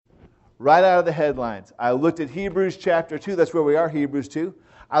right out of the headlines. I looked at Hebrews chapter 2. That's where we are, Hebrews 2.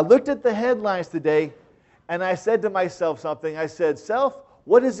 I looked at the headlines today, and I said to myself something. I said, self,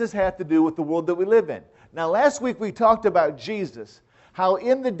 what does this have to do with the world that we live in? Now, last week we talked about Jesus, how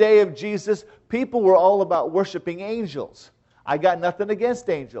in the day of Jesus, people were all about worshiping angels. I got nothing against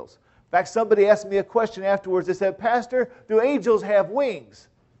angels. In fact, somebody asked me a question afterwards. They said, Pastor, do angels have wings?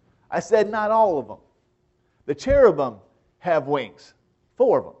 I said, not all of them. The cherubim have wings,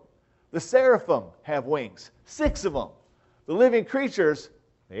 4 of them. The seraphim have wings, 6 of them. The living creatures,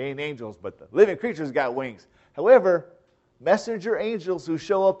 they ain't angels, but the living creatures got wings. However, messenger angels who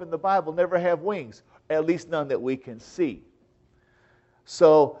show up in the Bible never have wings, at least none that we can see.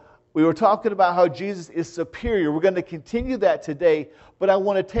 So we were talking about how Jesus is superior. We're going to continue that today, but I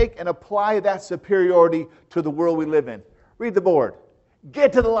want to take and apply that superiority to the world we live in. Read the board.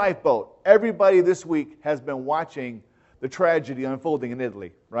 Get to the lifeboat. Everybody this week has been watching the tragedy unfolding in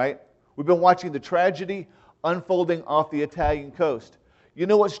Italy, right? We've been watching the tragedy unfolding off the Italian coast. You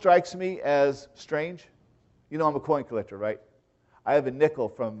know what strikes me as strange? You know I'm a coin collector, right? I have a nickel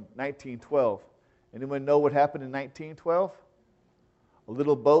from 1912. Anyone know what happened in 1912? A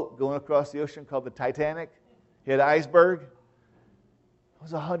little boat going across the ocean called the Titanic hit an iceberg. It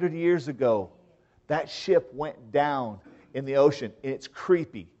was 100 years ago. That ship went down in the ocean, and it's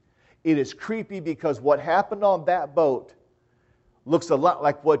creepy. It is creepy because what happened on that boat looks a lot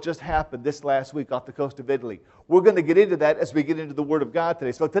like what just happened this last week off the coast of Italy. We're going to get into that as we get into the Word of God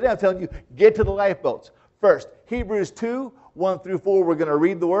today. So today I'm telling you, get to the lifeboats. First, Hebrews 2, 1 through 4, we're going to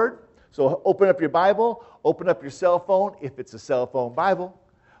read the Word. So open up your Bible, open up your cell phone, if it's a cell phone Bible.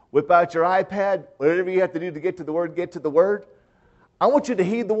 Whip out your iPad, whatever you have to do to get to the Word, get to the Word. I want you to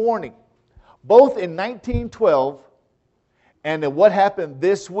heed the warning. Both in 1912 and in what happened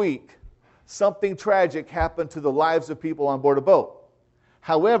this week, something tragic happened to the lives of people on board a boat.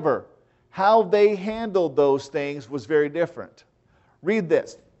 However, how they handled those things was very different. Read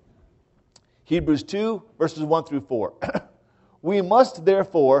this. Hebrews 2, verses 1 through 4. We must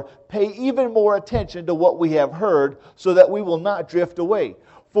therefore pay even more attention to what we have heard so that we will not drift away.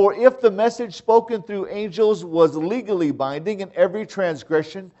 For if the message spoken through angels was legally binding and every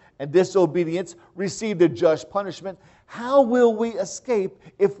transgression and disobedience received a just punishment, how will we escape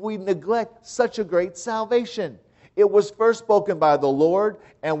if we neglect such a great salvation? It was first spoken by the Lord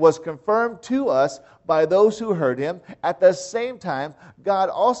and was confirmed to us by those who heard him. At the same time, God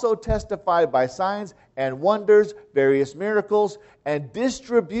also testified by signs and wonders, various miracles, and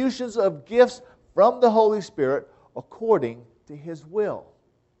distributions of gifts from the Holy Spirit according to his will.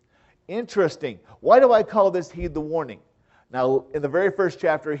 Interesting. Why do I call this heed the warning? Now, in the very first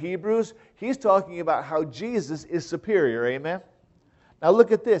chapter of Hebrews, he's talking about how Jesus is superior. Amen? Now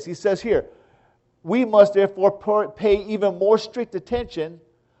look at this. He says here, we must therefore pay even more strict attention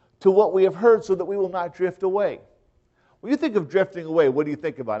to what we have heard so that we will not drift away. When you think of drifting away, what do you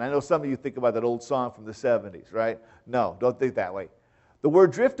think about? I know some of you think about that old song from the 70s, right? No, don't think that way. The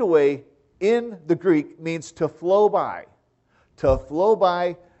word drift away in the Greek means to flow by. To flow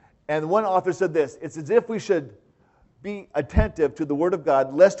by, and one author said this, it's as if we should be attentive to the Word of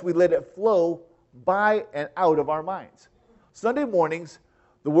God lest we let it flow by and out of our minds. Sunday mornings,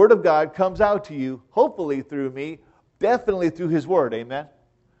 the Word of God comes out to you, hopefully through me, definitely through His Word, amen?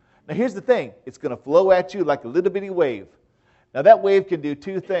 Now here's the thing, it's going to flow at you like a little bitty wave. Now that wave can do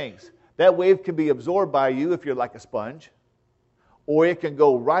 2 things. That wave can be absorbed by you if you're like a sponge, or it can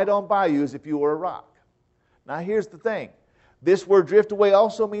go right on by you as if you were a rock. Now here's the thing, this word drift away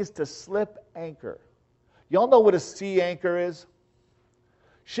also means to slip anchor. Y'all know what a sea anchor is?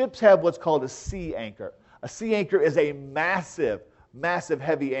 Ships have what's called a sea anchor. A sea anchor is a massive, massive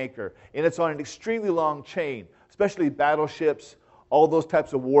heavy anchor, and it's on an extremely long chain, especially battleships, all those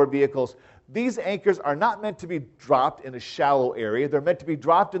types of war vehicles. These anchors are not meant to be dropped in a shallow area. They're meant to be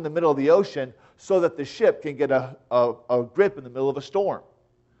dropped in the middle of the ocean so that the ship can get a grip in the middle of a storm.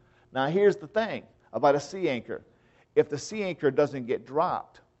 Now here's the thing about a sea anchor. If the sea anchor doesn't get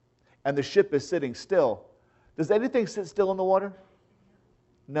dropped and the ship is sitting still, does anything sit still in the water?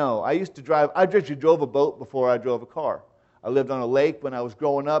 No. I actually drove a boat before I drove a car. I lived on a lake when I was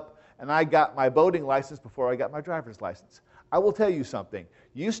growing up, and I got my boating license before I got my driver's license. I will tell you something.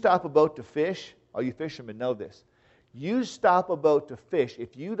 You stop a boat to fish, all you fishermen know this. You stop a boat to fish,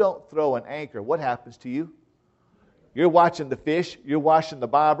 if you don't throw an anchor, what happens to you? You're watching the fish, you're watching the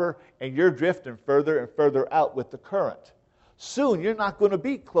bobber, and you're drifting further and further out with the current. Soon, you're not going to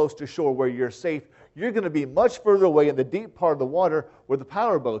be close to shore where you're safe. You're going to be much further away in the deep part of the water where the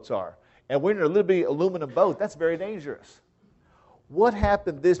power boats are. And when you're a little bitty aluminum boat, that's very dangerous. What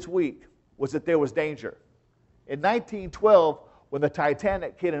happened this week was that there was danger. In 1912, when the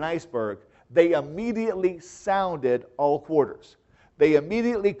Titanic hit an iceberg, they immediately sounded all quarters. They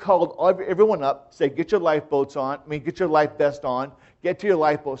immediately called everyone up, said, get your lifeboats on, get your life vest on, get to your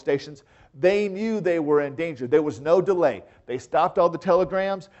lifeboat stations. They knew they were in danger. There was no delay. They stopped all the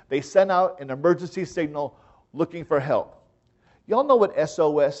telegrams. They sent out an emergency signal looking for help. Y'all know what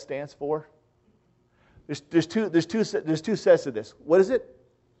SOS stands for? There's two sets of this. What is it?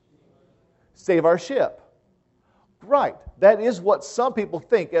 Save our ship. Right. That is what some people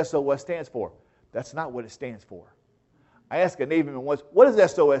think SOS stands for. That's not what it stands for. I asked a Navyman once, what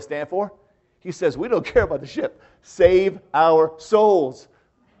does SOS stand for? He says, we don't care about the ship. Save our souls.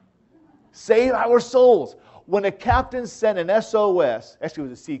 Save our souls. When a captain sent an SOS, actually it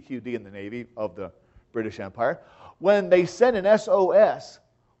was a CQD in the Navy of the British Empire, when they sent an SOS,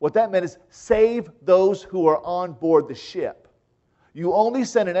 what that meant is save those who are on board the ship. You only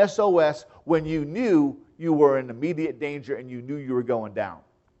sent an SOS when you knew you were in immediate danger and you knew you were going down.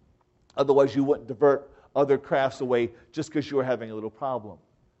 Otherwise, you wouldn't divert other crafts away just because you were having a little problem.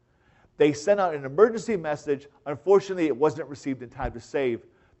 They sent out an emergency message. Unfortunately, it wasn't received in time to save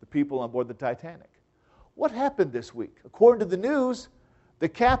the people on board the Titanic. What happened this week? According to the news, the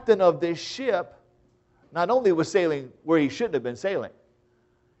captain of this ship not only was sailing where he shouldn't have been sailing,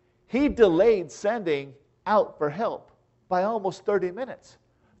 he delayed sending out for help by almost 30 minutes.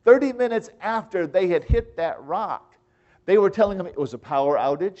 30 minutes after they had hit that rock, they were telling him it was a power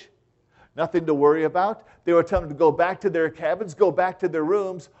outage, nothing to worry about. They were telling them to go back to their cabins, go back to their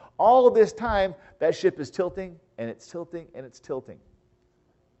rooms. All of this time, that ship is tilting, and it's tilting, and it's tilting.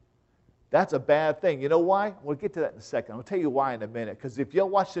 That's a bad thing. You know why? We'll get to that in a second. I'll tell you why in a minute. Because if you'll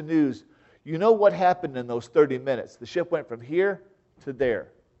watch the news, you know what happened in those 30 minutes. The ship went from here to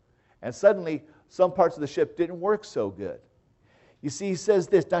there. And suddenly, some parts of the ship didn't work so good. You see, he says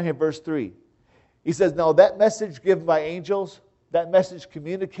this down here in verse 3. He says, now that message given by angels, that message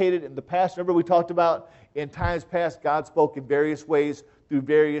communicated in the past. Remember we talked about in times past, God spoke in various ways through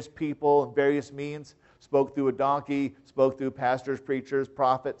various people and various means. Spoke through a donkey, spoke through pastors, preachers,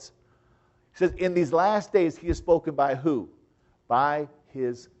 prophets. He says, in these last days, he has spoken by who? By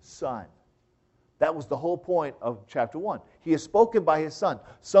his Son. That was the whole point of chapter 1. He has spoken by his Son,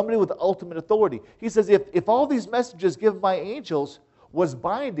 somebody with ultimate authority. He says, if all these messages given by angels was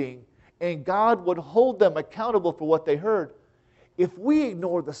binding and God would hold them accountable for what they heard, if we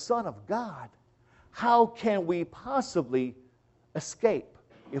ignore the Son of God, how can we possibly escape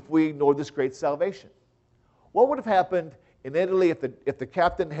if we ignore this great salvation? What would have happened in Italy if the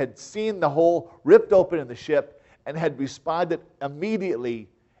captain had seen the hole ripped open in the ship and had responded immediately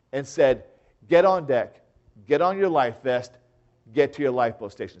and said, get on deck, get on your life vest, get to your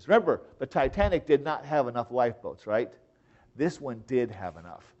lifeboat stations? Remember, the Titanic did not have enough lifeboats, right? This one did have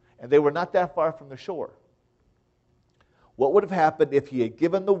enough. And they were not that far from the shore. What would have happened if he had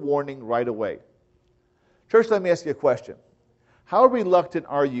given the warning right away? Church, let me ask you a question. How reluctant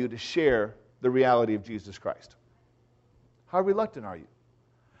are you to share the reality of Jesus Christ? How reluctant are you?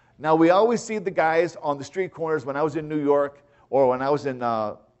 Now, we always see the guys on the street corners. When I was in New York or when I was in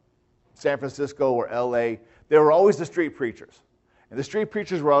San Francisco or L.A., there were always the street preachers. And the street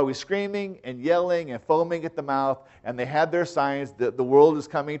preachers were always screaming and yelling and foaming at the mouth, and they had their signs that the world is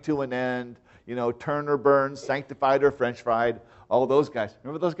coming to an end, you know, turn or burn, sanctified or French fried, all those guys.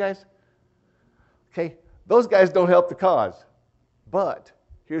 Remember those guys? Okay, those guys don't help the cause. But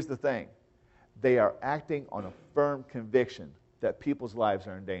here's the thing. They are acting on a firm conviction that people's lives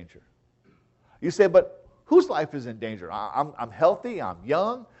are in danger. You say, but whose life is in danger? I'm healthy, I'm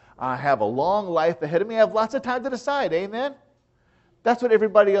young, I have a long life ahead of me, I have lots of time to decide, amen? That's what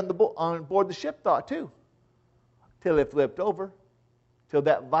everybody on board the ship thought too. Till it flipped over, till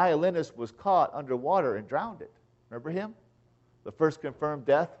that violinist was caught underwater and drowned it. Remember him? The first confirmed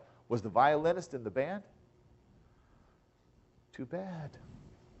death was the violinist in the band. Too bad.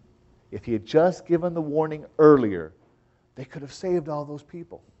 If he had just given the warning earlier, they could have saved all those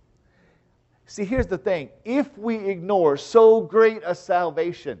people. See, here's the thing. If we ignore so great a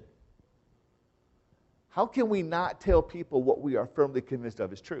salvation, how can we not tell people what we are firmly convinced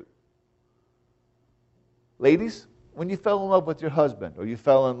of is true? Ladies, when you fell in love with your husband or you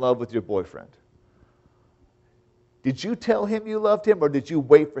fell in love with your boyfriend, did you tell him you loved him or did you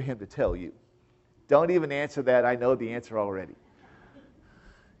wait for him to tell you? Don't even answer that. I know the answer already.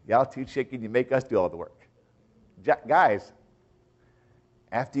 Y'all too chicken, you make us do all the work. Guys,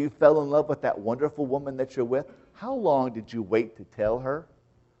 after you fell in love with that wonderful woman that you're with, how long did you wait to tell her?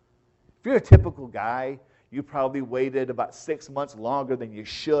 If you're a typical guy, you probably waited about 6 months longer than you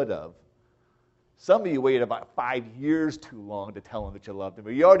should have. Some of you waited about 5 years too long to tell him that you loved him.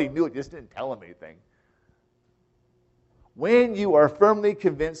 But you already knew it, just didn't tell him anything. When you are firmly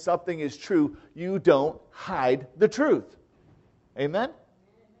convinced something is true, you don't hide the truth. Amen?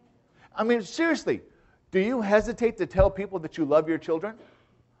 I mean, seriously, do you hesitate to tell people that you love your children?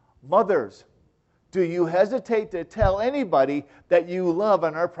 Mothers, do you hesitate to tell anybody that you love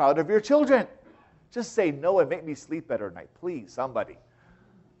and are proud of your children? Just say no and make me sleep better at night. Please, somebody.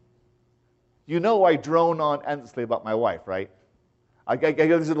 You know I drone on endlessly about my wife, right? I get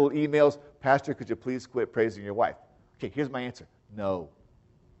these little emails, Pastor, could you please quit praising your wife? Okay, here's my answer. No.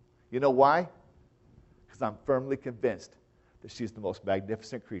 You know why? Because I'm firmly convinced that she's the most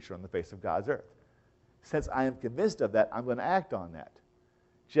magnificent creature on the face of God's earth. Since I am convinced of that, I'm going to act on that.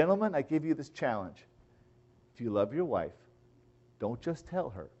 Gentlemen, I give you this challenge. If you love your wife, don't just tell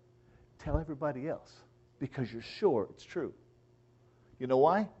her. Tell everybody else, because you're sure it's true. You know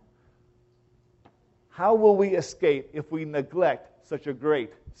why? How will we escape if we neglect such a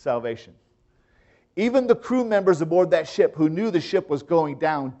great salvation? Even the crew members aboard that ship who knew the ship was going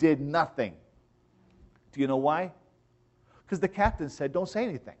down did nothing. Do you know why? Because the captain said, don't say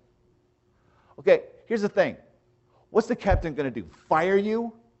anything. Okay, here's the thing. What's the captain going to do? Fire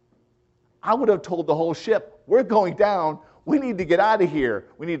you? I would have told the whole ship, we're going down. We need to get out of here.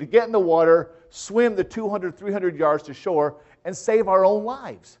 We need to get in the water, swim the 200, 300 yards to shore, and save our own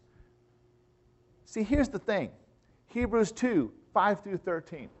lives. See, here's the thing. Hebrews 2, 5 through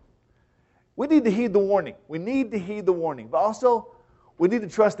 13. We need to heed the warning. We need to heed the warning. But also, we need to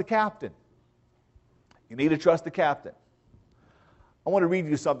trust the captain. You need to trust the captain. I want to read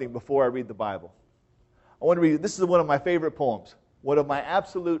you something before I read the Bible. I want to read, this is one of my favorite poems. One of my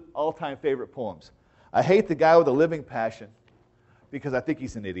absolute all-time favorite poems. I hate the guy with a living passion because I think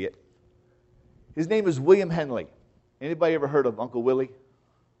he's an idiot. His name is William Henley. Anybody ever heard of Uncle Willie?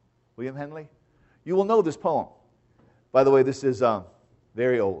 William Henley? You will know this poem. By the way, this is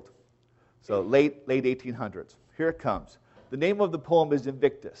very old. So late 1800s. Here it comes. The name of the poem is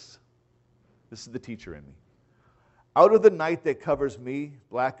Invictus. This is the teacher in me. Out of the night that covers me,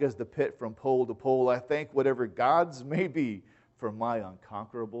 black as the pit from pole to pole, I thank whatever gods may be for my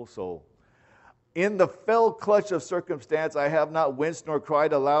unconquerable soul. In the fell clutch of circumstance, I have not winced nor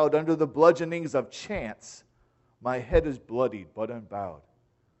cried aloud. Under the bludgeonings of chance, my head is bloodied but unbowed.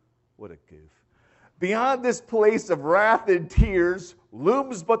 What a goof. Beyond this place of wrath and tears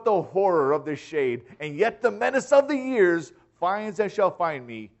looms but the horror of the shade, and yet the menace of the years finds and shall find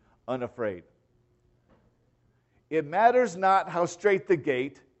me unafraid. It matters not how straight the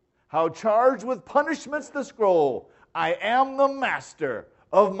gate, how charged with punishments the scroll. I am the master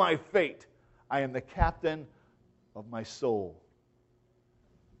of my fate. I am the captain of my soul.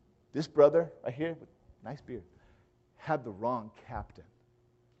 This brother right here, with nice beard, had the wrong captain.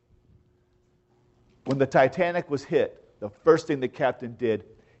 When the Titanic was hit, the first thing the captain did,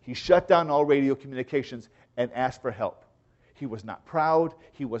 he shut down all radio communications and asked for help. He was not proud.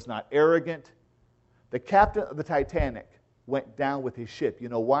 He was not arrogant. The captain of the Titanic went down with his ship. You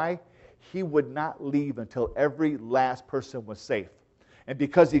know why? He would not leave until every last person was safe. And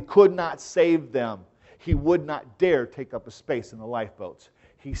because he could not save them, he would not dare take up a space in the lifeboats.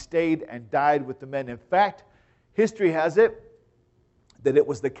 He stayed and died with the men. In fact, history has it that it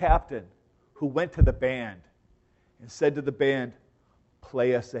was the captain who went to the band and said to the band,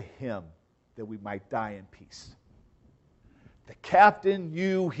 play us a hymn that we might die in peace. The captain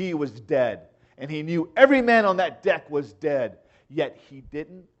knew he was dead, and he knew every man on that deck was dead, yet he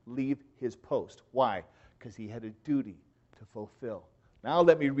didn't leave his post. Why? Because he had a duty to fulfill. Now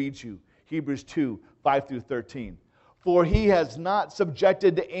let me read you Hebrews 2, 5 through 13. For he has not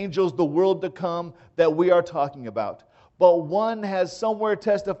subjected to angels the world to come that we are talking about. But one has somewhere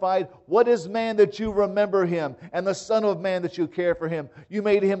testified, what is man that you remember him, and the son of man that you care for him? You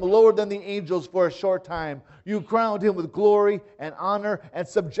made him lower than the angels for a short time. You crowned him with glory and honor and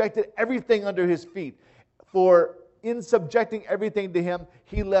subjected everything under his feet. For in subjecting everything to him,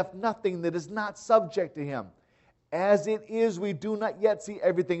 he left nothing that is not subject to him. As it is, we do not yet see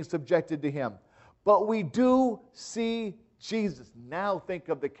everything subjected to him. But we do see Jesus. Now think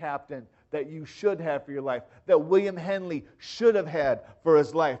of the captain that you should have for your life, that William Henley should have had for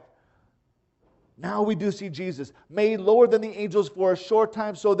his life. Now we do see Jesus, made lower than the angels for a short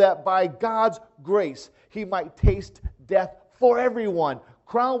time, so that by God's grace he might taste death for everyone,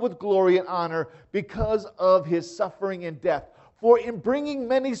 crowned with glory and honor because of his suffering and death. For in bringing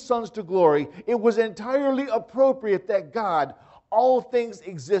many sons to glory, it was entirely appropriate that God, all things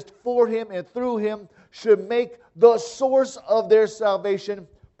exist for him and through him, should make the source of their salvation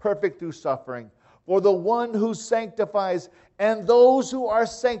perfect through suffering. For the one who sanctifies and those who are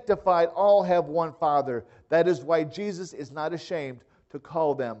sanctified all have one Father. That is why Jesus is not ashamed to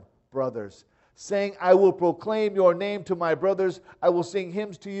call them brothers. saying, I will proclaim your name to my brothers. I will sing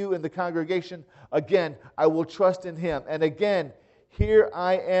hymns to you in the congregation. Again, I will trust in him. And again, here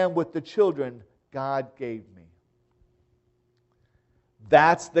I am with the children God gave me.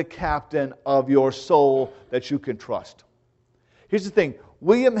 That's the captain of your soul that you can trust. Here's the thing.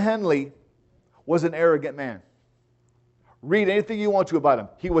 William Henley was an arrogant man. Read anything you want to about him.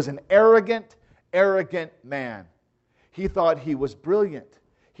 He was an arrogant man. He thought he was brilliant.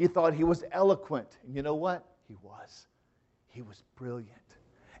 He thought he was eloquent. And you know what? He was. He was brilliant.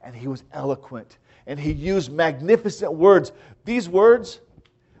 And he was eloquent. And he used magnificent words. These words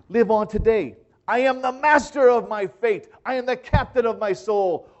live on today. I am the master of my fate. I am the captain of my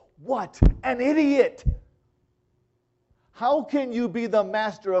soul. What an idiot. How can you be the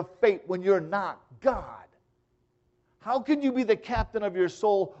master of fate when you're not God? How can you be the captain of your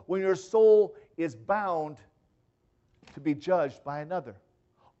soul when your soul is bound to be judged by another?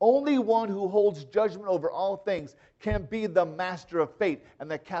 Only one who holds judgment over all things can be the master of fate and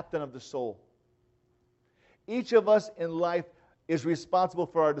the captain of the soul. Each of us in life is responsible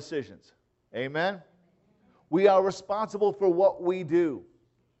for our decisions. Amen? We are responsible for what we do.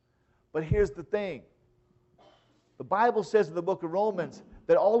 But here's the thing. The Bible says in the book of Romans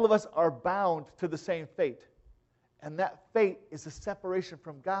that all of us are bound to the same fate. And that fate is a separation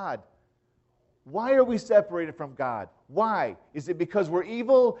from God. Why are we separated from God? Why? Is it because we're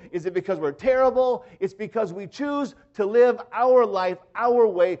evil? Is it because we're terrible? It's because we choose to live our life our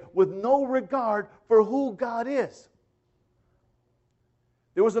way with no regard for who God is.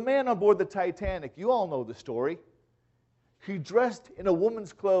 There was a man on board the Titanic. You all know the story. He dressed in a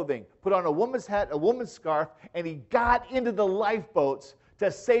woman's clothing, put on a woman's hat, a woman's scarf, and he got into the lifeboats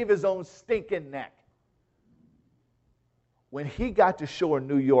to save his own stinking neck. When he got to shore in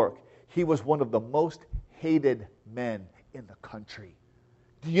New York, he was one of the most hated men in the country.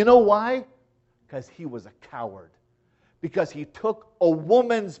 Do you know why? Because he was a coward. Because he took a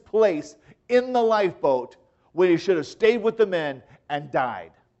woman's place in the lifeboat when he should have stayed with the men and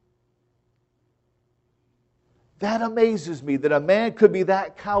died. That amazes me that a man could be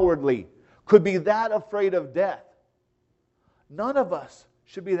that cowardly, could be that afraid of death. None of us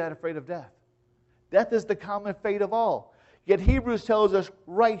should be that afraid of death. Death is the common fate of all. Yet Hebrews tells us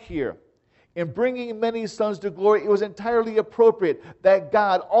right here, in bringing many sons to glory, it was entirely appropriate that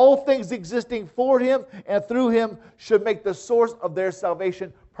God, all things existing for him and through him, should make the source of their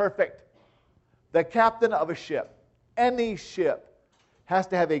salvation perfect. The captain of a ship, any ship, has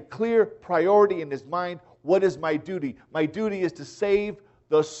to have a clear priority in his mind. What is my duty? My duty is to save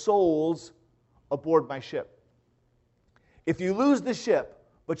the souls aboard my ship. If you lose the ship,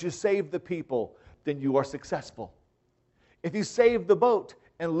 but you save the people, then you are successful. If you save the boat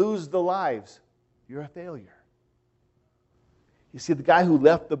and lose the lives, you're a failure. You see, the guy who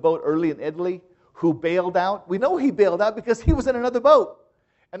left the boat early in Italy, who bailed out, we know he bailed out because he was in another boat.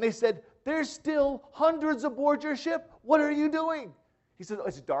 And they said, there's still hundreds aboard your ship. What are you doing? He said, oh,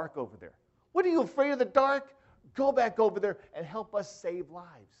 it's dark over there. What, are you afraid of the dark? Go back over there and help us save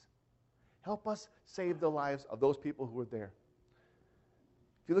lives. Help us save the lives of those people who were there.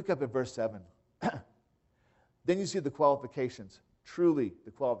 If you look up at verse 7, then you see the qualifications, truly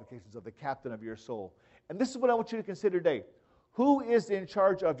the qualifications of the captain of your soul. And this is what I want you to consider today. Who is in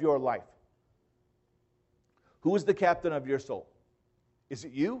charge of your life? Who is the captain of your soul? Is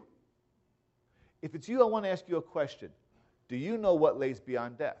it you? If it's you, I want to ask you a question. Do you know what lays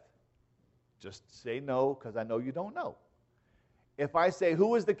beyond death? Just say no, because I know you don't know. If I say,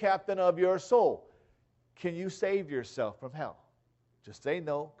 who is the captain of your soul? Can you save yourself from hell? Just say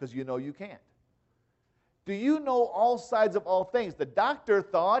no, because you know you can't. Do you know all sides of all things? The doctor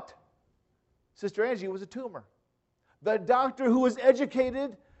thought Sister Angie was a tumor. The doctor who was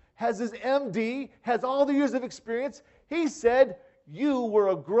educated, has his MD, has all the years of experience, he said you were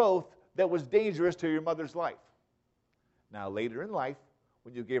a growth that was dangerous to your mother's life. Now, later in life,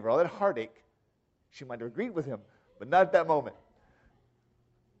 when you gave her all that heartache, she might have agreed with him, but not at that moment.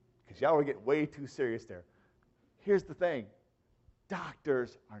 Because y'all were getting way too serious there. Here's the thing.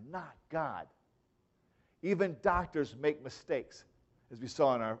 Doctors are not God. Even doctors make mistakes, as we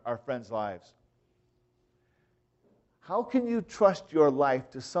saw in our friends' lives. How can you trust your life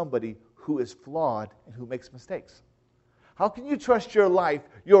to somebody who is flawed and who makes mistakes? How can you trust your life,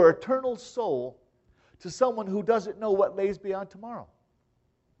 your eternal soul, to someone who doesn't know what lays beyond tomorrow?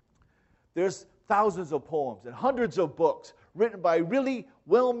 There's thousands of poems and hundreds of books written by really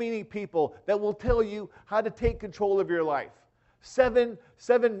well-meaning people that will tell you how to take control of your life. Seven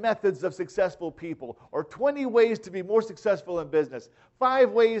methods of successful people, or 20 ways to be more successful in business,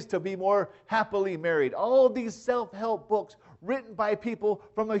 5 ways to be more happily married. All of these self-help books written by people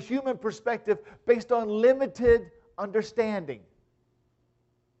from a human perspective based on limited understanding.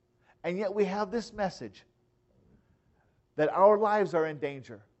 And yet we have this message that our lives are in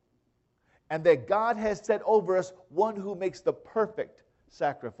danger and that God has set over us one who makes the perfect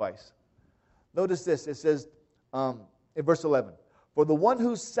sacrifice. Notice this. It says in verse 11, "For the one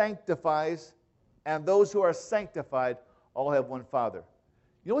who sanctifies and those who are sanctified all have one Father."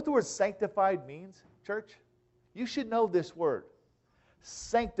 You know what the word sanctified means, church? You should know this word.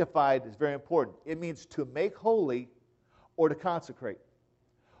 Sanctified is very important. It means to make holy or to consecrate.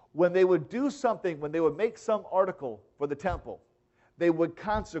 When they would do something, when they would make some article for the temple, they would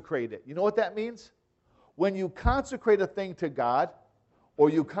consecrate it. You know what that means? When you consecrate a thing to God, or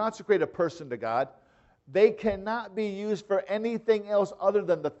you consecrate a person to God, they cannot be used for anything else other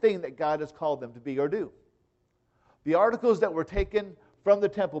than the thing that God has called them to be or do. The articles that were taken from the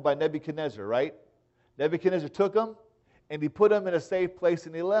temple by Nebuchadnezzar, right? Nebuchadnezzar took them and he put them in a safe place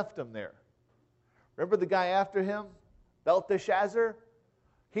and he left them there. Remember the guy after him, Belteshazzar?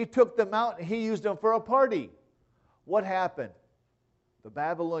 He took them out and he used them for a party. What happened? The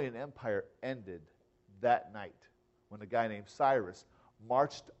Babylonian Empire ended that night when a guy named Cyrus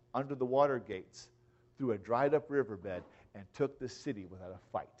marched under the water gates through a dried up riverbed and took the city without a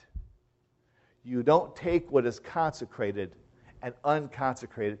fight. You don't take what is consecrated and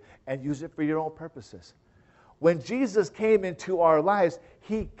unconsecrated and use it for your own purposes. When Jesus came into our lives,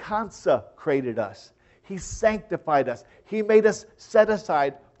 He consecrated us. He sanctified us. He made us set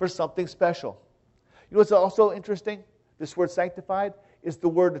aside for something special. You know what's also interesting? This word sanctified is the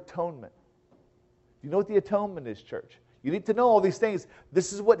word atonement. You know what the atonement is, church? You need to know all these things.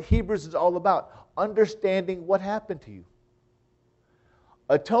 This is what Hebrews is all about, understanding what happened to you.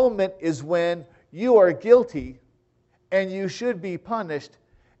 Atonement is when you are guilty and you should be punished,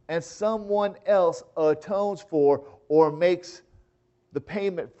 and someone else atones for or makes the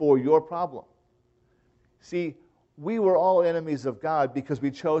payment for your problem. See, we were all enemies of God because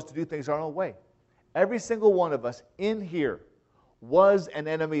we chose to do things our own way. Every single one of us in here was an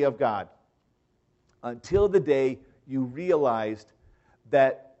enemy of God until the day you realized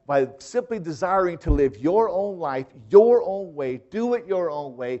that by simply desiring to live your own life, your own way, do it your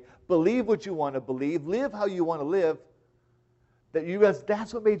own way, believe what you want to believe, live how you want to live, that you realize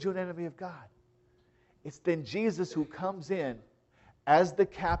that's what made you an enemy of God. It's then Jesus who comes in as the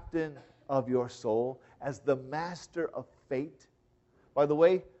captain of your soul, as the master of fate. By the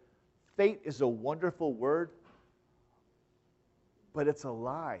way, fate is a wonderful word, but it's a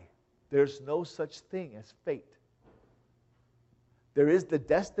lie. There's no such thing as fate. There is the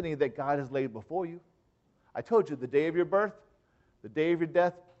destiny that God has laid before you. I told you, the day of your birth, the day of your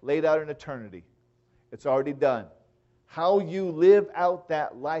death, laid out in eternity. It's already done. How you live out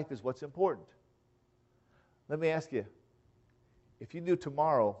that life is what's important. Let me ask you, if you knew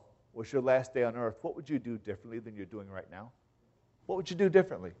tomorrow was your last day on earth, what would you do differently than you're doing right now? What would you do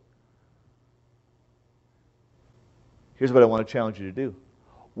differently? Here's what I want to challenge you to do.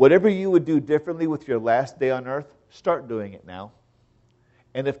 Whatever you would do differently with your last day on earth, start doing it now.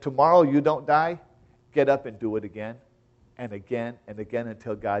 And if tomorrow you don't die, get up and do it again and again and again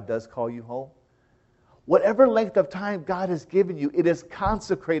until God does call you home. Whatever length of time God has given you, it is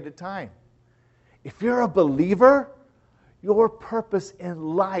consecrated time. If you're a believer, your purpose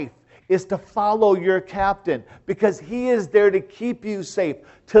in life is to follow your captain because he is there to keep you safe,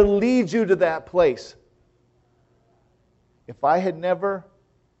 to lead you to that place. If I had never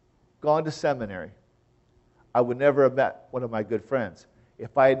gone to seminary, I would never have met one of my good friends.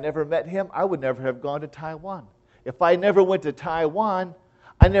 If I had never met him, I would never have gone to Taiwan. If I never went to Taiwan,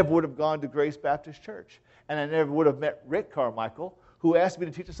 I never would have gone to Grace Baptist Church. And I never would have met Rick Carmichael, who asked me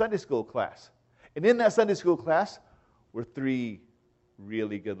to teach a Sunday school class. And in that Sunday school class were 3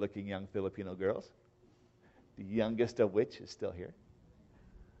 really good-looking young Filipino girls, the youngest of which is still here.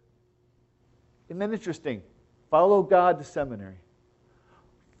 Isn't that interesting? Follow God to seminary.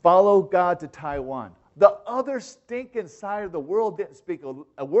 Follow God to Taiwan. The other stinking side of the world didn't speak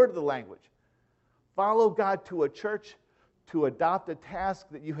a word of the language. Follow God to a church, to adopt a task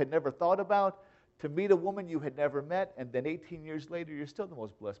that you had never thought about, to meet a woman you had never met, and then 18 years later, you're still the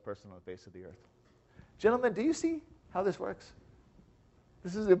most blessed person on the face of the earth. Gentlemen, do you see how this works?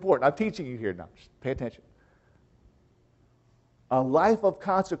 This is important. I'm teaching you here now. Just pay attention. A life of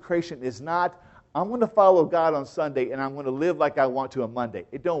consecration is not, I'm going to follow God on Sunday and I'm going to live like I want to on Monday.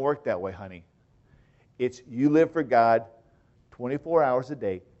 It don't work that way, honey. It's you live for God 24 hours a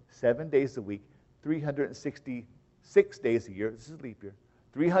day, 7 days a week, 366 days a year. This is leap year.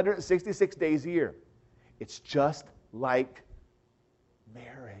 366 days a year. It's just like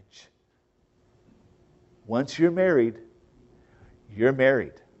marriage. Once you're married, You're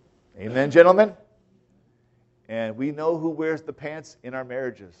married. Amen, gentlemen? And we know who wears the pants in our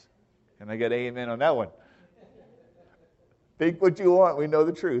marriages. Can I get amen on that one? Think what you want. We know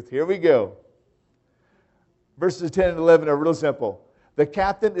the truth. Here we go. Verses 10 and 11 are real simple. The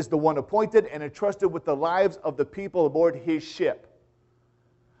captain is the one appointed and entrusted with the lives of the people aboard his ship.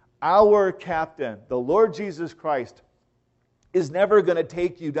 Our captain, the Lord Jesus Christ, is never going to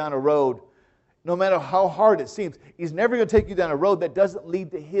take you down a road, no matter how hard it seems. He's never going to take you down a road that doesn't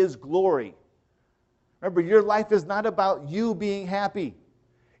lead to His glory. Remember, your life is not about you being happy.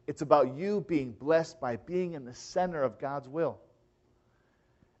 It's about you being blessed by being in the center of God's will.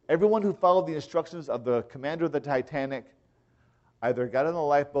 Everyone who followed the instructions of the commander of the Titanic either got on the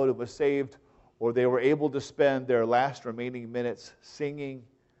lifeboat and was saved, or they were able to spend their last remaining minutes singing,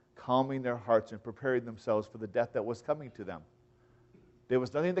 calming their hearts, and preparing themselves for the death that was coming to them. There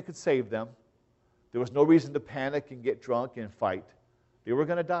was nothing that could save them. There was no reason to panic and get drunk and fight. They were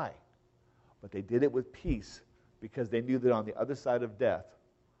going to die. But they did it with peace because they knew that on the other side of death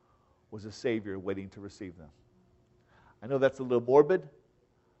was a Savior waiting to receive them. I know that's a little morbid,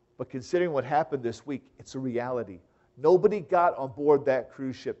 but considering what happened this week, it's a reality. Nobody got on board that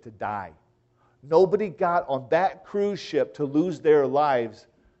cruise ship to die. Nobody got on that cruise ship to lose their lives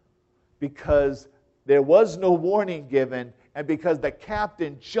because there was no warning given and because the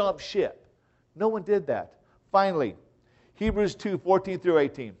captain jumped ship. No one did that. Finally, Hebrews 2, 14 through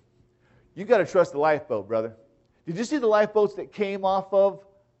 18. You got to trust the lifeboat, brother. Did you see the lifeboats that came off of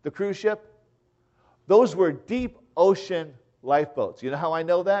the cruise ship? Those were deep ocean lifeboats. You know how I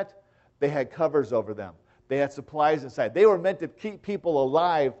know that? They had covers over them. They had supplies inside. They were meant to keep people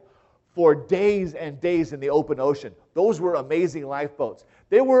alive for days and days in the open ocean. Those were amazing lifeboats.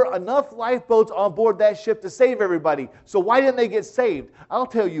 There were enough lifeboats on board that ship to save everybody. So why didn't they get saved? I'll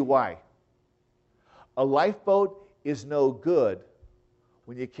tell you why. A lifeboat is no good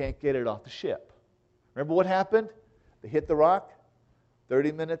when you can't get it off the ship. Remember what happened? They hit the rock,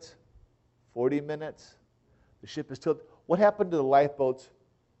 30 minutes, 40 minutes, the ship is tilted. What happened to the lifeboats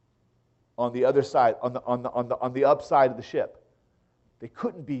on the other side, on the upside of the ship? They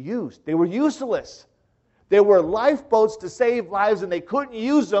couldn't be used. They were useless. There were lifeboats to save lives, and they couldn't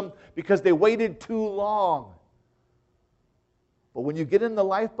use them because they waited too long. But when you get in the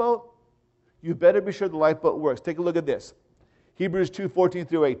lifeboat, you better be sure the lifeboat works. Take a look at this. Hebrews 2, 14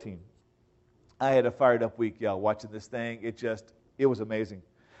 through 18. I had a fired up week, y'all, watching this thing. It was amazing.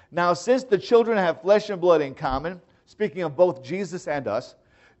 Now, since the children have flesh and blood in common, speaking of both Jesus and us,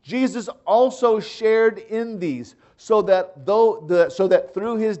 Jesus also shared in these, so that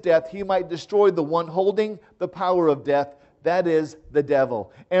through his death he might destroy the one holding the power of death, that is, the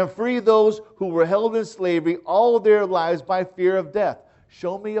devil, and free those who were held in slavery all their lives by fear of death.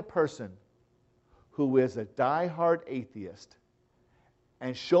 Show me a person who is a die-hard atheist,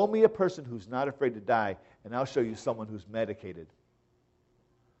 and show me a person who's not afraid to die, and I'll show you someone who's medicated.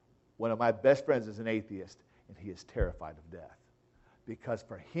 One of my best friends is an atheist, and he is terrified of death. Because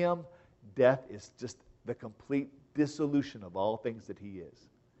for him, death is just the complete dissolution of all things that he is.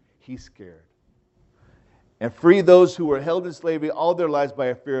 He's scared. And free those who were held in slavery all their lives by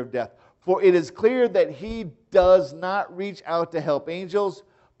a fear of death. For it is clear that he does not reach out to help angels,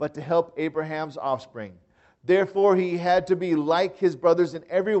 but to help Abraham's offspring. Therefore, he had to be like his brothers in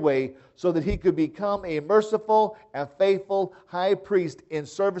every way, so that he could become a merciful and faithful high priest in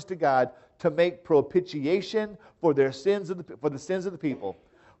service to God, to make propitiation for the sins of the people.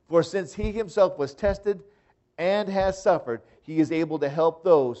 For since he himself was tested and has suffered, he is able to help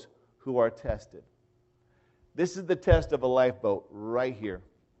those who are tested. This is the test of a lifeboat right here.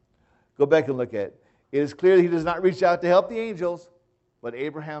 Go back and look at it. It is clear that he does not reach out to help the angels, but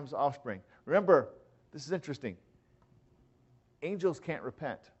Abraham's offspring. Remember, this is interesting. Angels can't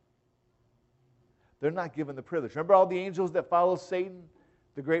repent. They're not given the privilege. Remember all the angels that follow Satan?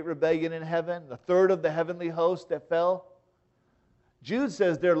 The great rebellion in heaven, the third of the heavenly host that fell. Jude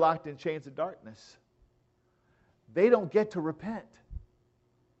says they're locked in chains of darkness. They don't get to repent.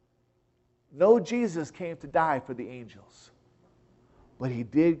 No, Jesus came to die for the angels, but he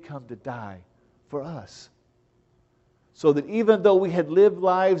did come to die for us. So that even though we had lived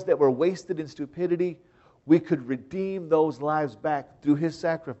lives that were wasted in stupidity, we could redeem those lives back through his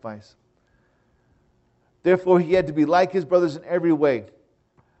sacrifice. Therefore, he had to be like his brothers in every way.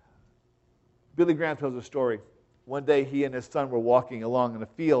 Billy Graham tells a story. One day he and his son were walking along in a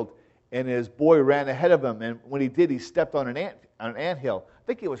field, and his boy ran ahead of him, and when he did, he stepped on an anthill. I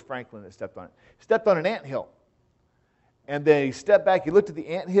think it was Franklin that stepped on it. He stepped on an anthill. And then he stepped back, he looked at the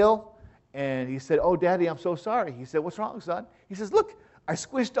anthill, and he said, "Oh, Daddy, I'm so sorry." He said, "What's wrong, son?" He says, "Look, I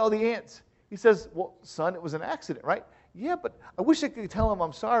squished all the ants." He says, "Well, son, it was an accident, right?" Yeah, but I wish I could tell them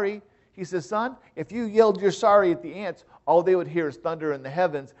I'm sorry. He says, son, if you yelled you're sorry at the ants, all they would hear is thunder in the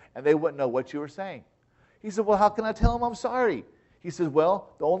heavens, and they wouldn't know what you were saying. He said, well, how can I tell them I'm sorry? He says, well,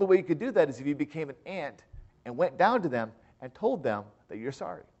 the only way you could do that is if you became an ant and went down to them and told them that you're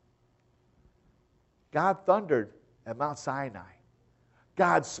sorry. God thundered at Mount Sinai.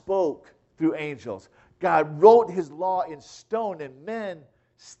 God spoke through angels. God wrote his law in stone, and men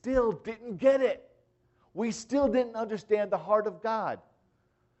still didn't get it. We still didn't understand the heart of God.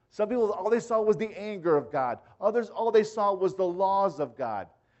 Some people, all they saw was the anger of God. Others, all they saw was the laws of God.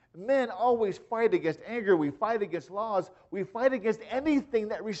 Men always fight against anger. We fight against laws. We fight against anything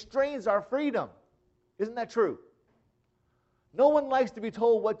that restrains our freedom. Isn't that true? No one likes to be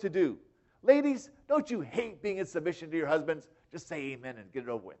told what to do. Ladies, don't you hate being in submission to your husbands? Just say amen and get it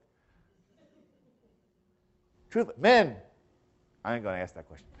over with. Truth, men, I ain't going to ask that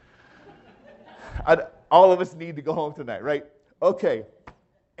question. All of us need to go home tonight, right? Okay.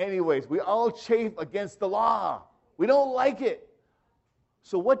 Anyways, we all chafe against the law. We don't like it.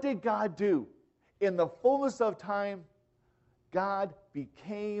 So what did God do? In the fullness of time, God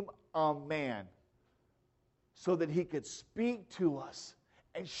became a man so that he could speak to us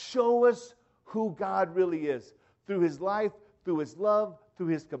and show us who God really is through his life, through his love, through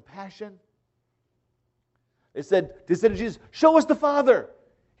his compassion. They said to Jesus, show us the Father.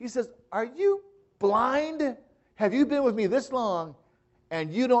 He says, are you blind? Have you been with me this long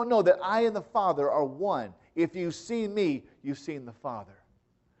and you don't know that I and the Father are one? If you've seen me, you've seen the Father.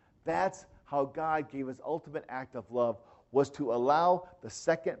 That's how God gave his ultimate act of love, was to allow the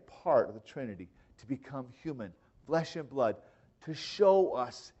second part of the Trinity to become human, flesh and blood, to show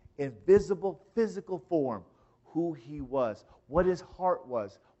us in visible, physical form who he was, what his heart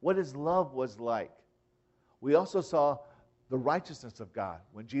was, what his love was like. We also saw the righteousness of God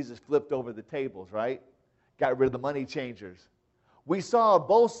when Jesus flipped over the tables, right? Got rid of the money changers. We saw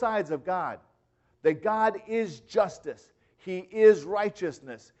both sides of God, that God is justice. He is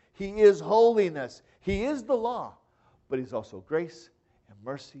righteousness. He is holiness. He is the law. But he's also grace and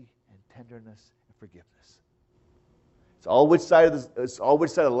mercy and tenderness and forgiveness. It's all which side of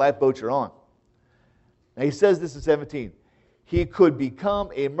the lifeboat you're on. Now he says this in 17. He could become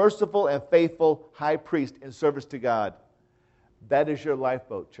a merciful and faithful high priest in service to God. That is your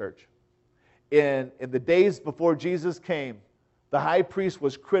lifeboat, church. In the days before Jesus came, the high priest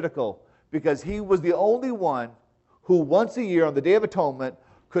was critical because he was the only one who once a year on the Day of Atonement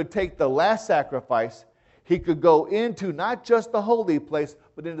could take the last sacrifice. He could go into not just the holy place,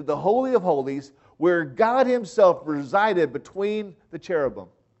 but into the Holy of Holies, where God himself resided between the cherubim.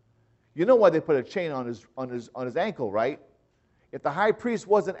 You know why they put a chain on his ankle, right? If the high priest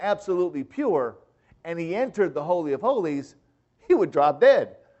wasn't absolutely pure and he entered the Holy of Holies, he would drop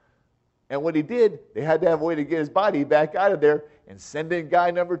dead. And when he did, they had to have a way to get his body back out of there and send in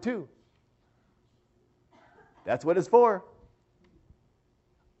guy number 2. That's what it's for.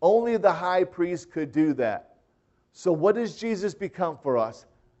 Only the high priest could do that. So what does Jesus become for us?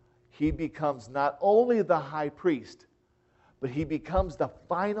 He becomes not only the high priest, but he becomes the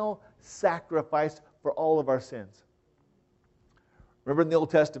final sacrifice for all of our sins. Remember in the Old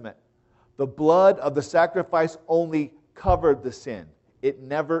Testament, the blood of the sacrifice only covered the sin. It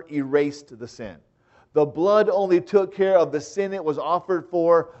never erased the sin. The blood only took care of the sin it was offered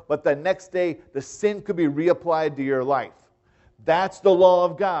for, but the next day the sin could be reapplied to your life. That's the law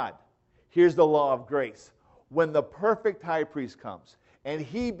of God. Here's the law of grace. When the perfect high priest comes and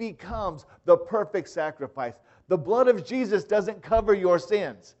he becomes the perfect sacrifice, the blood of Jesus doesn't cover your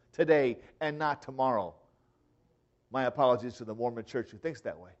sins today and not tomorrow. My apologies to the Mormon church who thinks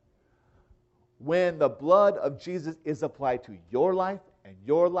that way. When the blood of Jesus is applied to your life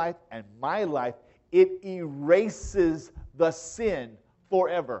and my life, it erases the sin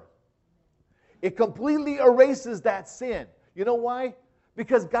forever. It completely erases that sin. You know why?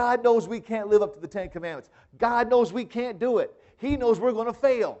 Because God knows we can't live up to the 10 Commandments. God knows we can't do it. He knows we're going to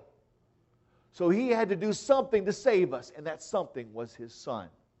fail. So he had to do something to save us, and that something was his Son.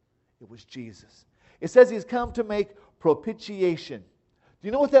 It was Jesus. It says he's come to make propitiation. Do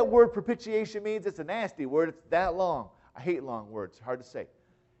you know what that word propitiation means? It's a nasty word. It's that long. I hate long words. Hard to say.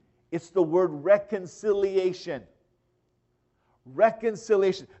 It's the word reconciliation.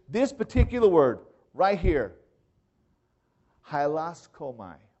 Reconciliation. This particular word right here,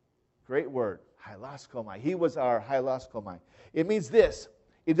 hylaskomai. Great word, hylaskomai. He was our hylaskomai. It means this.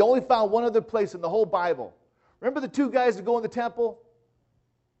 It's only found one other place in the whole Bible. Remember the 2 guys that go in the temple?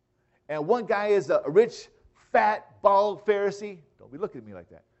 And one guy is a rich, fat, bald Pharisee. Don't be looking at me like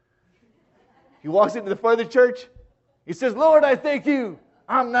that. He walks into the front of the church. He says, Lord, I thank you.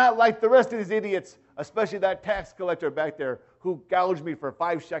 I'm not like the rest of these idiots, Especially that tax collector back there who gouged me for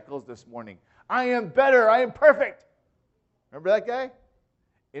 5 shekels this morning. I am better. I am perfect. Remember that guy?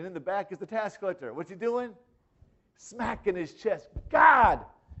 And in the back is the tax collector. What's he doing? Smacking his chest. God,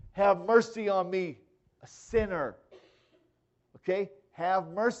 have mercy on me, a sinner. Okay? Have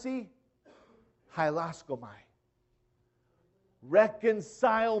mercy. Hylaskomai.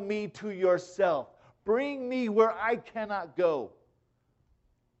 Reconcile me to yourself. Bring me where I cannot go.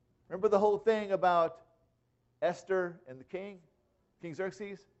 Remember the whole thing about Esther and the king? King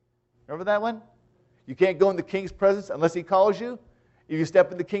Xerxes? Remember that one? You can't go in the king's presence unless he calls you. If you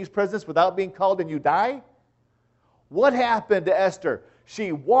step in the king's presence without being called and you die. What happened to Esther?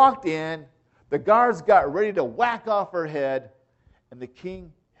 She walked in, the guards got ready to whack off her head, and the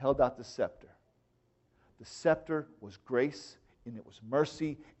king held out the scepter. The scepter was grace, and it was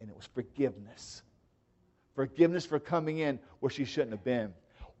mercy, and it was forgiveness. Forgiveness for coming in where she shouldn't have been.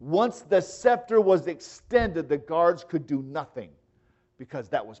 Once the scepter was extended, the guards could do nothing because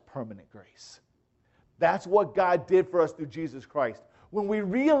that was permanent grace. That's what God did for us through Jesus Christ. When we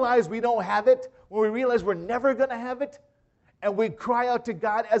realize we don't have it, when we realize we're never going to have it, and we cry out to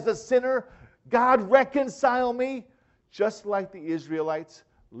God as a sinner, God, reconcile me, just like the Israelites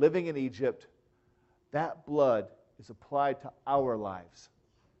living in Egypt, that blood is applied to our lives,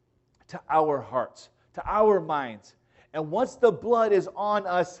 to our hearts, to our minds. And once the blood is on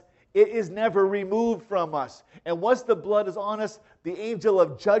us, it is never removed from us. And once the blood is on us, the angel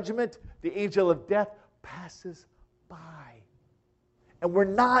of judgment, the angel of death, passes by. And we're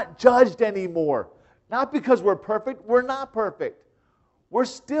not judged anymore. Not because we're perfect. We're not perfect. We're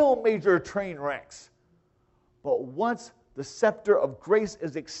still major train wrecks. But once the scepter of grace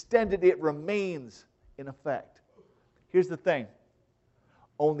is extended, it remains in effect. Here's the thing.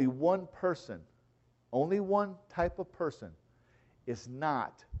 Only one person, only one type of person is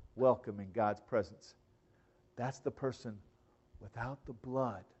not welcome in God's presence. That's the person without the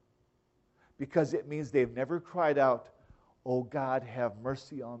blood. Because it means they've never cried out, "Oh God, have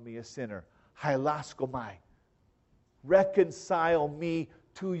mercy on me, a sinner. Hylaskomai. Reconcile me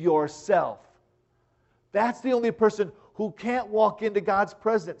to yourself." That's the only person who can't walk into God's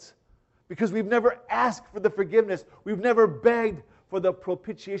presence. Because we've never asked for the forgiveness. We've never begged for the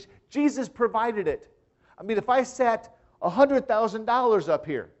propitiation. Jesus provided it. I mean, if I sat $100,000 up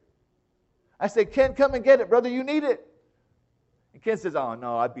here, I say, "Ken, come and get it, brother, you need it." And Ken says, "Oh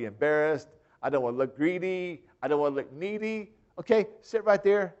no, I'd be embarrassed. I don't want to look greedy. I don't want to look needy." Okay, sit right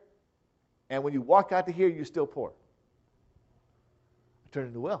there. And when you walk out to here, you're still poor. I turn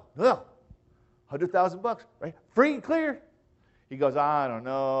into, well, 100,000 bucks, right? Free and clear. He goes, "I don't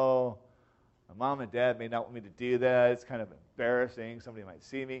know. My mom and dad may not want me to do that. It's kind of embarrassing. Somebody might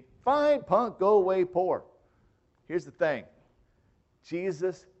see me." Fine, punk, go away poor. Here's the thing.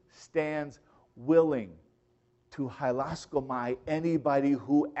 Jesus stands willing to hylaskomai anybody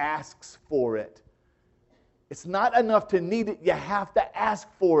who asks for it. It's not enough to need it. You have to ask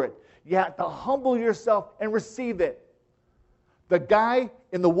for it. You have to humble yourself and receive it. The guy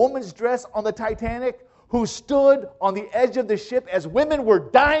in the woman's dress on the Titanic who stood on the edge of the ship as women were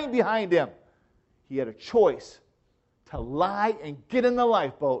dying behind him, he had a choice to lie and get in the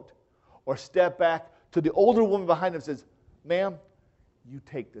lifeboat or step back to the older woman behind him and says, "Ma'am, you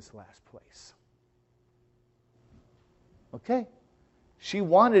take this last place." Okay. She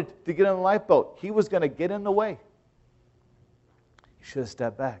wanted to get in the lifeboat. He was going to get in the way. He should have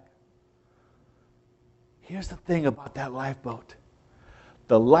stepped back. Here's the thing about that lifeboat.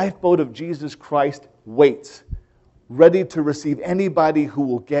 The lifeboat of Jesus Christ waits, ready to receive anybody who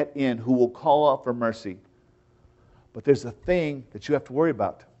will get in, who will call out for mercy. But there's a thing that you have to worry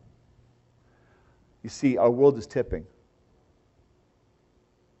about. You see, our world is tipping.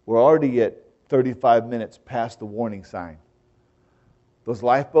 We're already at 35 minutes past the warning sign. Those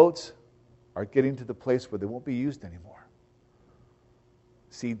lifeboats are getting to the place where they won't be used anymore.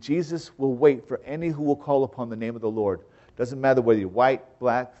 See, Jesus will wait for any who will call upon the name of the Lord. Doesn't matter whether you're white,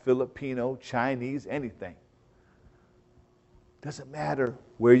 black, Filipino, Chinese, anything. Doesn't matter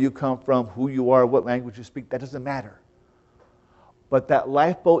where you come from, who you are, what language you speak. That doesn't matter. But that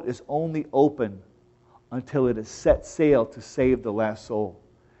lifeboat is only open until it has set sail to save the last soul.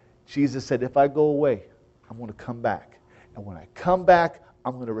 Jesus said, "If I go away, I'm going to come back. And when I come back,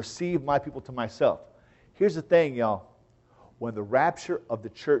 I'm going to receive my people to myself." Here's the thing, y'all. When the rapture of the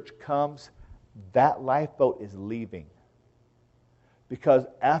church comes, that lifeboat is leaving. Because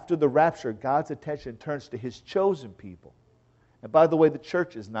after the rapture, God's attention turns to His chosen people. And by the way, the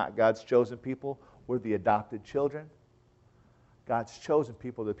church is not God's chosen people. We're the adopted children. God's chosen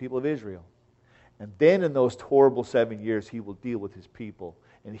people, the people of Israel. And then in those horrible 7 years, he will deal with his people.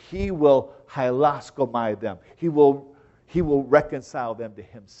 And he will hilaskomai them. He will reconcile them to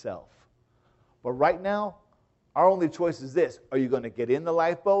himself. But right now, our only choice is this. Are you going to get in the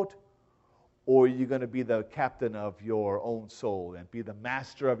lifeboat? Or are you going to be the captain of your own soul and be the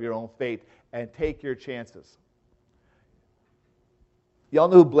master of your own fate and take your chances? Y'all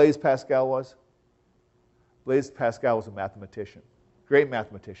know who Blaise Pascal was? Blaise Pascal was a mathematician. Great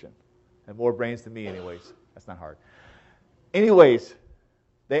mathematician. And more brains than me anyways. That's not hard. Anyways,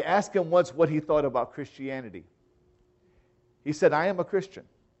 they asked him once what he thought about Christianity. He said, I am a Christian.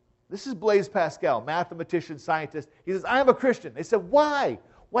 This is Blaise Pascal, mathematician, scientist. He says, I am a Christian. They said, why?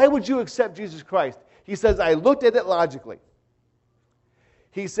 Why would you accept Jesus Christ? He says, I looked at it logically.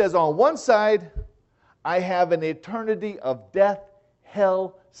 He says, on one side, I have an eternity of death,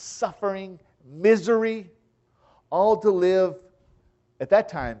 hell, suffering, misery, all to live, at that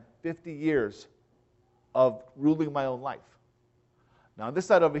time, 50 years of ruling my own life. Now, on this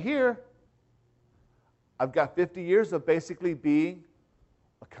side over here, I've got 50 years of basically being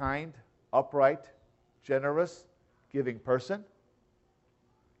a kind, upright, generous, giving person.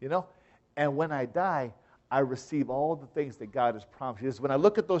 You know? And when I die, I receive all the things that God has promised. He says, when I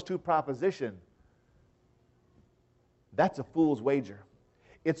look at those two propositions, that's a fool's wager.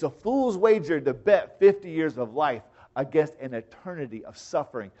 It's a fool's wager to bet 50 years of life against an eternity of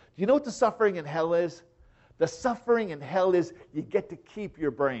suffering. Do you know what the suffering in hell is? The suffering in hell is you get to keep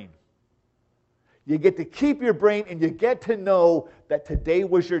your brain. You get to keep your brain and you get to know that today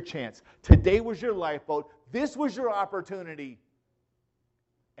was your chance. Today was your lifeboat. This was your opportunity.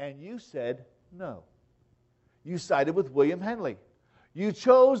 And you said no. You sided with William Henley. You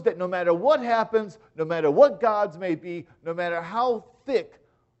chose that no matter what happens, no matter what gods may be, no matter how thick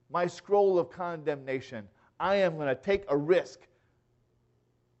my scroll of condemnation, I am going to take a risk.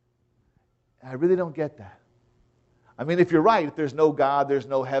 And I really don't get that. I mean, if you're right, if there's no God, there's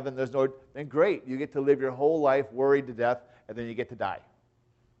no heaven, then great. You get to live your whole life worried to death, and then you get to die.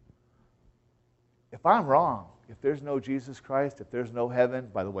 If I'm wrong, if there's no Jesus Christ, if there's no heaven,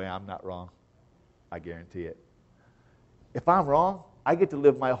 by the way, I'm not wrong. I guarantee it. If I'm wrong, I get to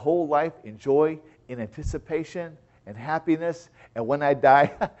live my whole life in joy, in anticipation, and happiness, and when I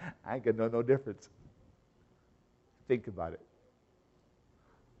die, I ain't going to know no difference. Think about it.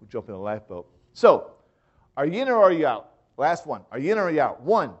 We'll jump in the lifeboat. So, are you in or are you out? Last one. Are you in or are you out?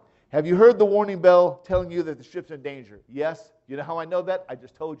 1, have you heard the warning bell telling you that the ship's in danger? Yes. You know how I know that? I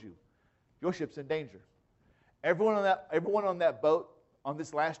just told you. Your ship's in danger. Everyone on that boat on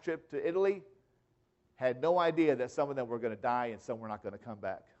this last trip to Italy had no idea that some of them were going to die and some were not going to come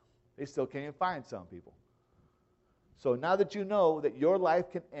back. They still can't even find some people. So now that you know that your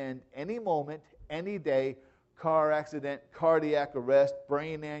life can end any moment, any day, car accident, cardiac arrest,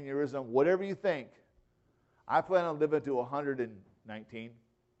 brain aneurysm, whatever you think, I plan on living to 119.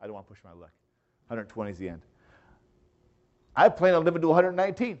 I don't want to push my luck. 120 is the end. I plan on living to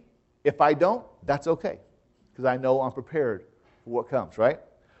 119. If I don't, that's okay, because I know I'm prepared for what comes, right?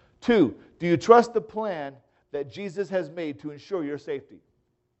 2, do you trust the plan that Jesus has made to ensure your safety?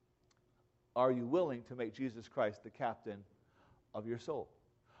 Are you willing to make Jesus Christ the captain of your soul?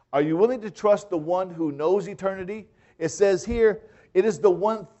 Are you willing to trust the one who knows eternity? It says here, it is the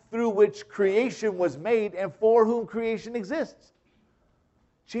one through which creation was made and for whom creation exists.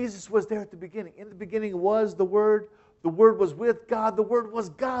 Jesus was there at the beginning. In the beginning was the Word. The Word was with God. The Word was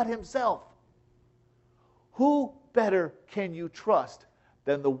God Himself. Who better can you trust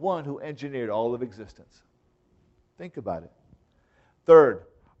than the one who engineered all of existence? Think about it. 3rd,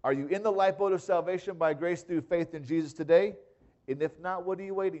 are you in the lifeboat of salvation by grace through faith in Jesus today? And if not, what are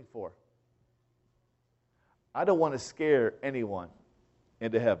you waiting for? I don't want to scare anyone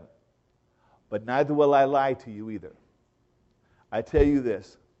into heaven, but neither will I lie to you either. I tell you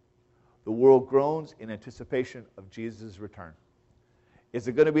this, the world groans in anticipation of Jesus' return. Is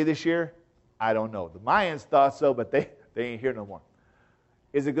it going to be this year? I don't know. The Mayans thought so, but they ain't here no more.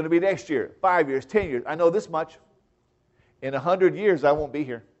 Is it going to be next year, 5 years, 10 years? I know this much. In 100 years, I won't be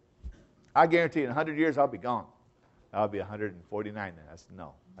here. I guarantee in 100 years, I'll be gone. I'll be 149 then.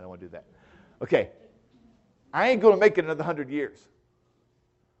 No, I don't want to do that. Okay. I ain't going to make it another 100 years.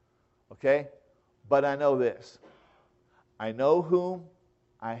 Okay? But I know this. I know whom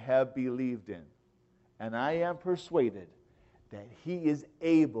I have believed in, and I am persuaded that He is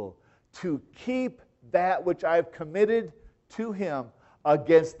able to keep that which I've committed to Him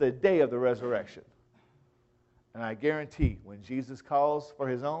against the day of the resurrection. And I guarantee when Jesus calls for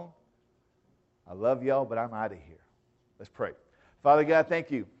His own, I love y'all, but I'm out of here. Let's pray. Father God,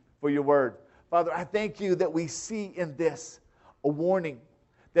 thank you for your word. Father, I thank you that we see in this a warning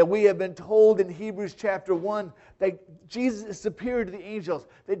that we have been told in Hebrews chapter 1 that Jesus is superior to the angels,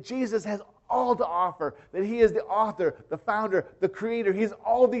 that Jesus has all to offer, that He is the author, the founder, the creator. He is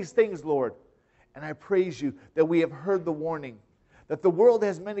all these things, Lord. And I praise You that we have heard the warning, that the world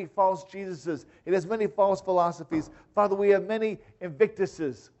has many false Jesuses. It has many false philosophies. Father, we have many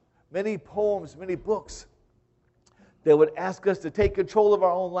Invictuses, many poems, many books that would ask us to take control of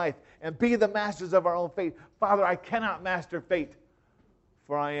our own life and be the masters of our own fate. Father, I cannot master fate,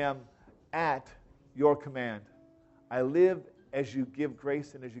 for I am at Your command. I live as You give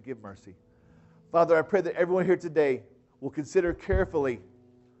grace and as You give mercy. Father, I pray that everyone here today will consider carefully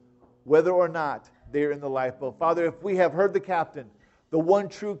whether or not they are in the lifeboat. Father, if we have heard the captain, the one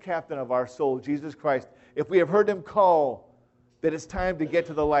true captain of our soul, Jesus Christ, if we have heard Him call that it's time to get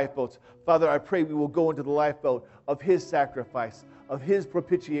to the lifeboats, Father, I pray we will go into the lifeboat of His sacrifice, of His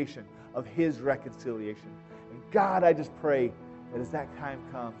propitiation, of His reconciliation. And God, I just pray that as that time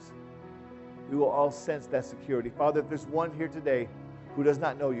comes, we will all sense that security. Father, if there's one here today who does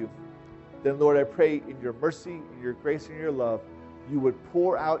not know You, then Lord, I pray in Your mercy, in Your grace, and Your love, You would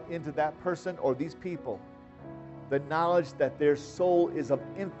pour out into that person or these people the knowledge that their soul is of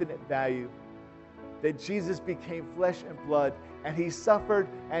infinite value, that Jesus became flesh and blood, and He suffered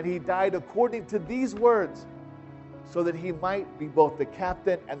and He died according to these words, so that He might be both the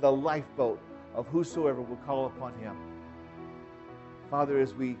captain and the lifeboat of whosoever will call upon Him. Father,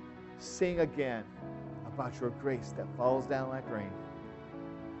 as we sing again about Your grace that falls down like rain,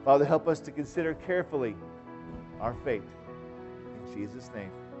 Father, help us to consider carefully our fate. In Jesus'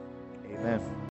 name, amen.